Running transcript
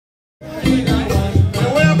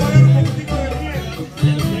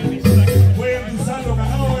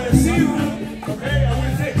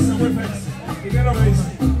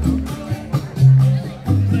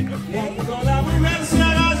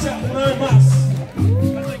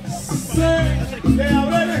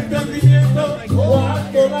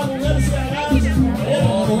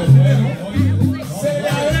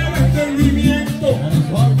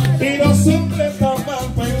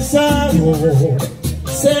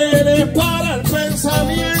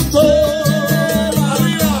pensamiento.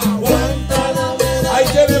 Arriba, Guantanamera. Hay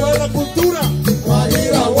que elevar la cultura.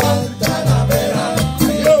 Guajira, Guantanamera.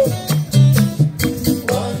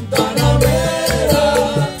 Guantanamera.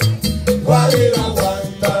 Guajira,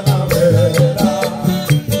 Guantanamera.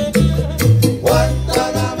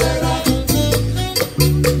 Guantanamera.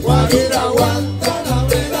 Guajira,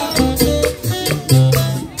 Guantanamera.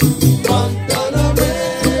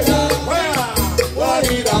 Guantanamera.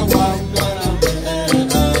 Guajira, Guantanamera.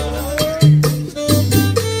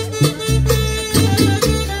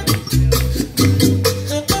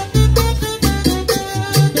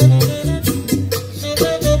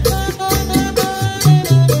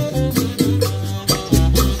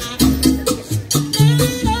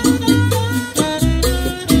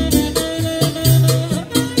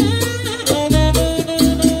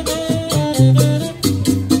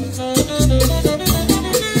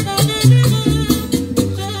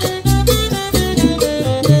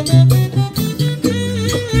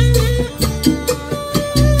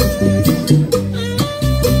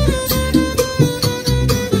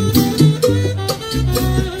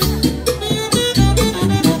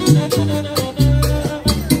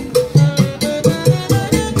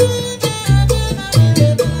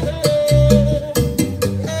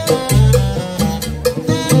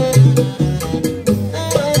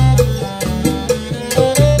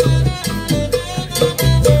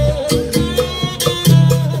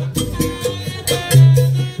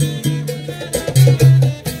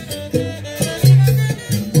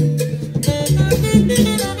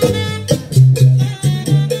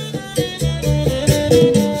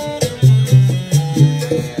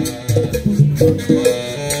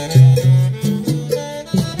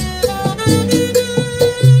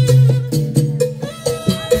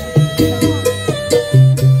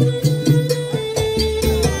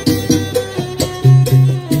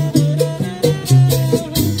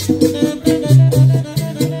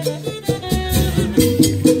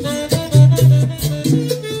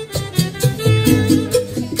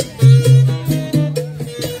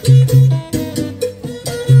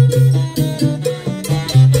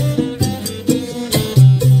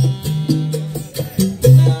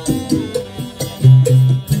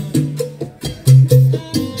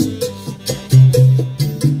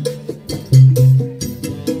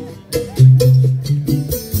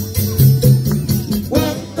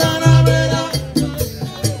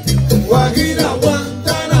 Guajira,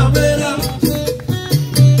 Guantanamera.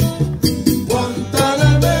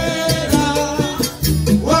 Guantanamera.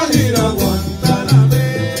 Guajira,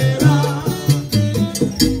 Guantanamera. Guantanamera.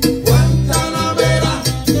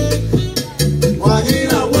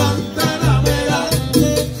 Guajira, Guantanamera.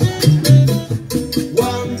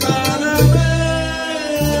 Guantanamera.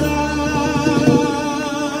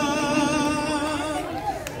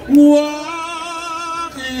 Guajira,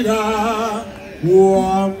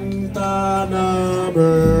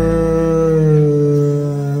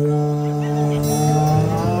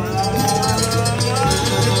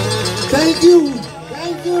 Thank you.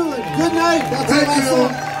 Thank you. Good night. That's all I saw.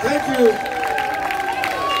 Thank you.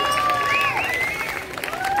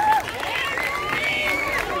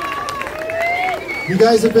 You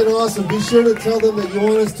guys have been awesome. Be sure to tell them that you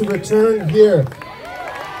want us to return here.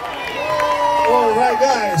 All right,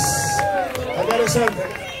 guys. I gotta say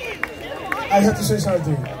something. I have to say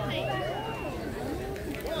something.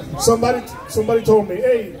 Somebody told me,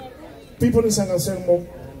 hey, people in San Anselmo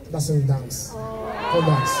doesn't dance. Don't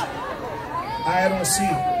dance. I don't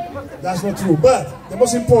see. That's not true. But the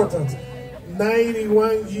most important,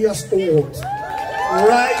 91 years old,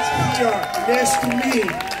 right here next to me,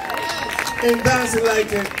 and dancing like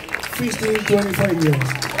 15, 25 years.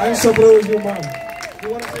 I'm so proud of you, mom. You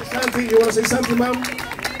want to say something? You want to say something, mom?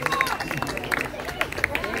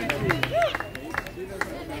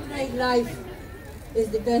 Life is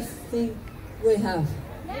the best thing we have.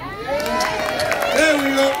 There we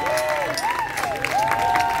go.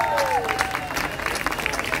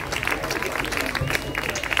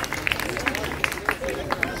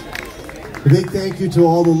 A big thank you to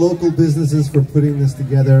all the local businesses for putting this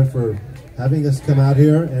together, for having us come out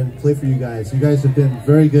here and play for you guys. You guys have been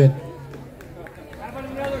very good. How about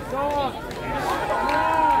another song?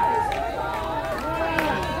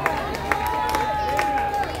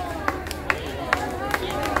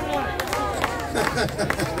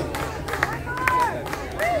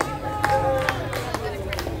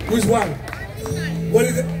 Which one? What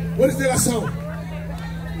is the last song?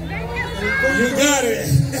 You got it.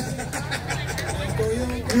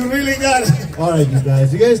 You really got it. All right,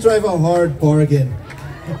 you guys drive a hard bargain.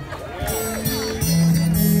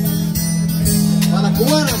 Para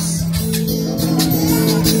cubanas.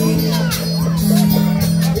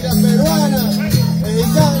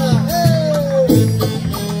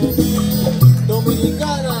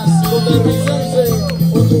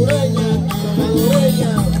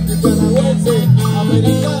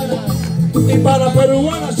 Y para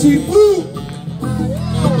peruana, chipú,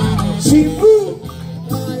 chipú,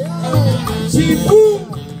 chipú.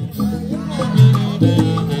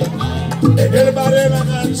 En el bar de la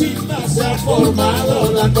Cachimba se ha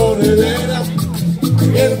formado la corredera.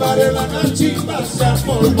 En el bar de la Cachimba se ha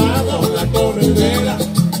formado la corredera.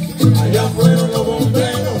 Allá fueron los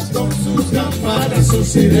bomberos con sus campanas, sus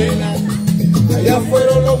sirenas. Allá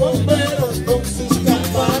fueron los bomberos con sus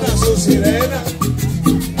campanas, sus sirenas.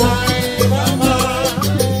 Ay, mamá,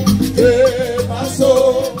 ¿qué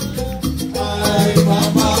pasó? Ay,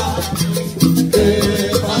 mamá,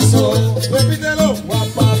 ¿qué pasó? Repítelo.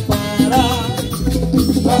 Guapapara,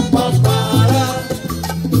 guapapara,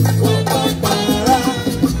 guapapara,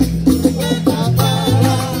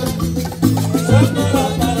 guapapara.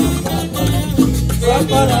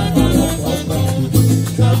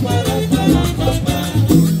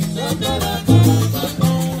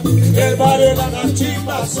 En el bar de la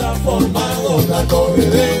Cachimba se ha formado la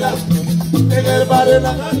corredera. En el bar de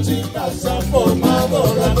la Cachimba se ha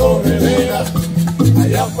formado la corredera.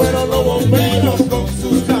 Allá fueron los bomberos con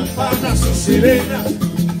sus campanas, sus sirenas.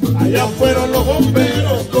 Allá fueron los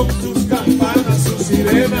bomberos con sus campanas, sus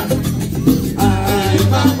sirenas. Ay,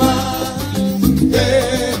 mamá,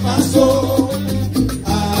 ¿qué pasó?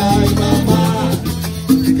 Ay, mamá,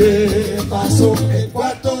 ¿qué pasó? El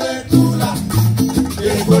cuarto de Tula,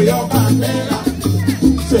 llegó yo Candela,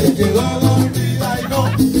 se quedó dormida y no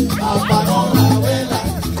apagó la vela.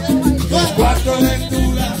 El cuarto de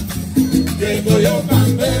Tula, llegó yo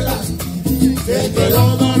Candela, se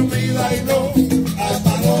quedó dormida y no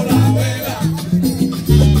apagó la vela.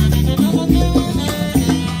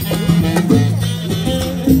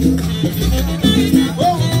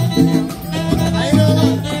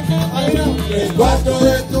 El cuarto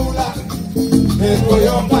de Tula, llegó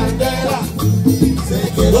yo Candela, se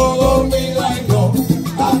quedó dormida y no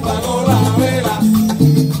apagó la vela.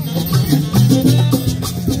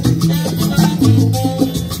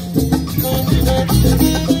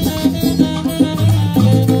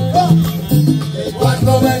 El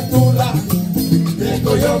cuarto de Tula,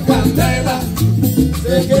 llegó yo Candela,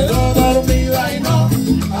 se quedó dormida y no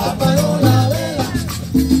apagó la vela.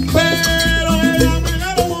 Pero ella me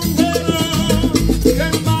ganó bombero, que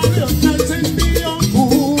el barrio está encendido,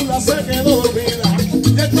 Tula se quedó dormida.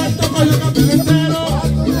 Y el cuarto cogió Candela entero.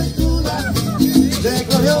 Le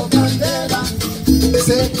cogió Candela,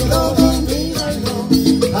 se quedó dormida y no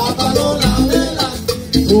apagó la vela.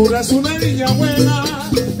 Tula es una niña buena,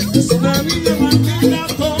 es una niña maldita,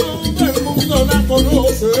 todo el mundo la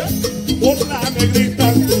conoce. Por la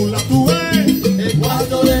negrita Tula, tú ves. El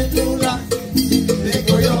cuarto de Tula, le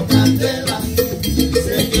cogió Candela,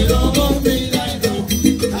 se quedó dormida y no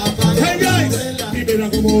apagó Hey la guys, vela. y mira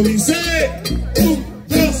como dice: 1,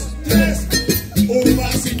 2, 3, un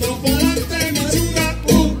pasito para adelante, mi chula.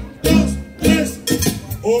 1, 2, 3,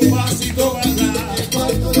 un pasito para atrás. El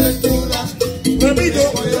cuarto de Tula, le Repito,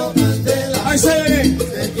 cogió Candela, ahí se ve.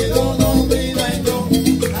 se quedó dormida y no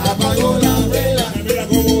apagó la vela. Y mira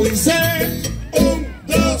como dice: 1,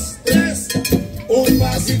 2, 3, un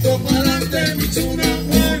pasito para adelante, mi chula.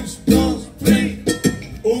 1, 2, 3,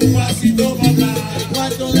 un pasito para atrás. El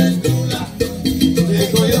cuarto de Tula,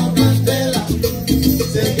 le cogió Candela,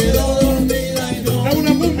 se quedó dormida y no Es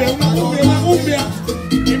una cumbia, una cumbia, una cumbia.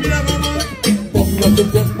 Y mira cómo es. Ponga tu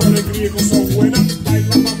cuerpo alegría y cosas buenas.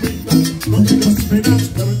 Baila mamita, no tengas pena.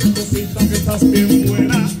 Pero esta cosita que estás bien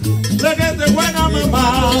buena. La que te buena mamá.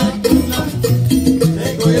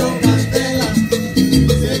 le cogió Candela,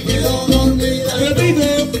 se quedó dormida y Repito.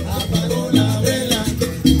 no apagó la vela.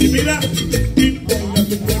 Y mira. Y ponga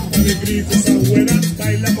tu cuerpo alegría y cosas buenas.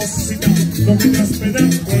 Baila cosita, no tengas pena.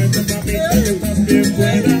 Pero esta mamita que estás bien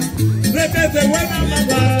buena. La que te buena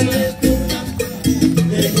mamá.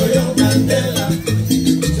 Le cogió Candela,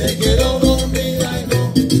 se quedó dormida y no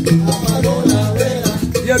apagó la vela.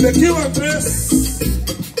 Y el de Cuban 3,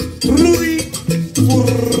 Rudy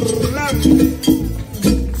Furlan.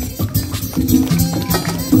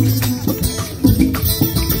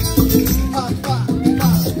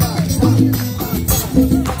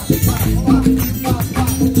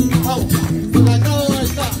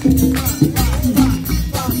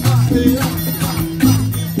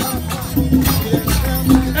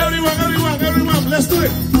 Everyone, let's do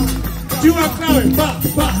it. Cuban clave, pa,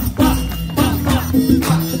 pa, pa, pa,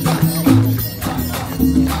 pa, pa.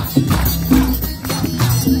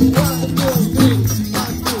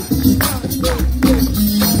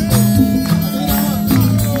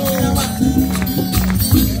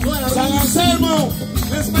 San Anselmo,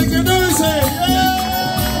 let's make a noise. Yeah!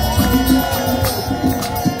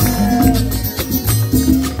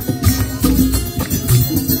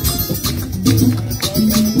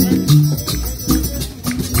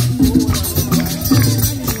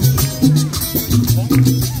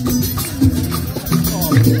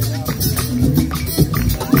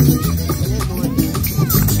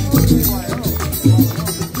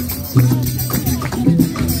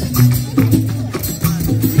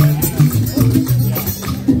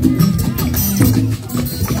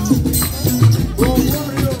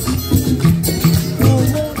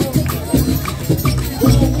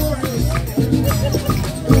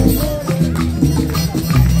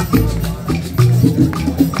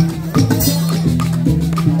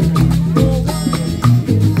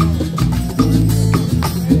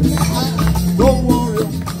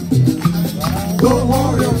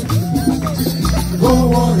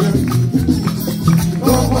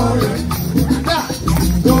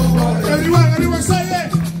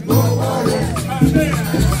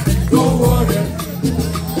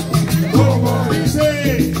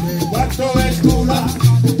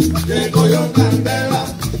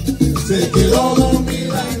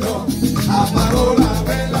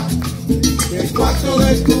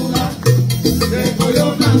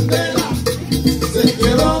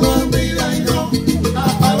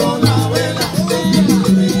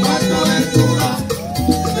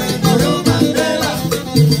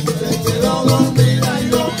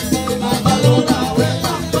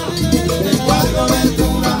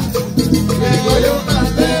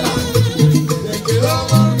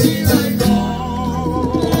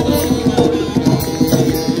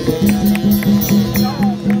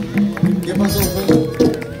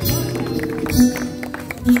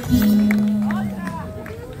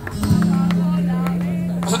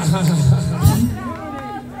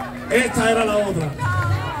 Esta era la otra.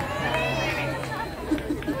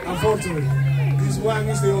 Unfortunately, this one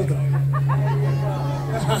is the otra.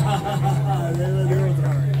 De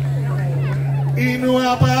otra. Y no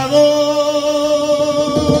apagó.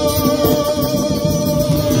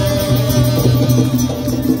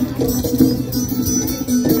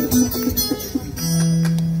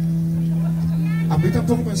 A mí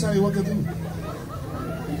tampoco pensaba igual que tú.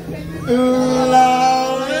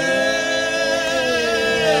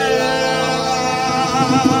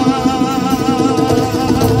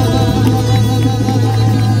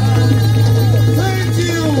 Thank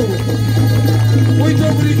you. Muito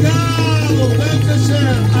obrigado.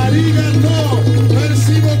 Dankeschön. Arigato.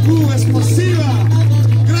 Merci beaucoup. Spasiba.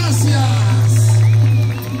 Gracias.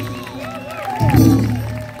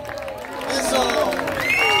 Eso.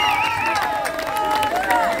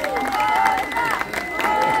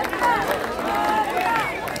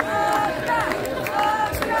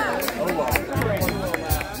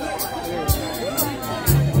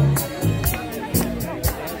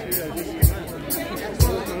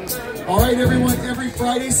 All right, everyone, every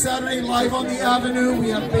Friday, Saturday, live on the Avenue. We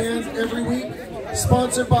have bands every week,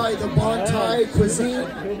 sponsored by the Bon Thai Cuisine,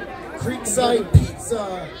 Creekside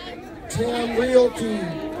Pizza, Tam Realty,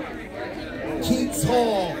 Keats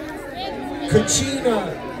Hall,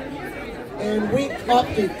 Kachina, and Wink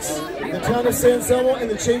Optics, the town of Anselmo, and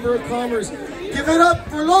the Chamber of Commerce. Give it up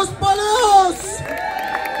for Los Boleros!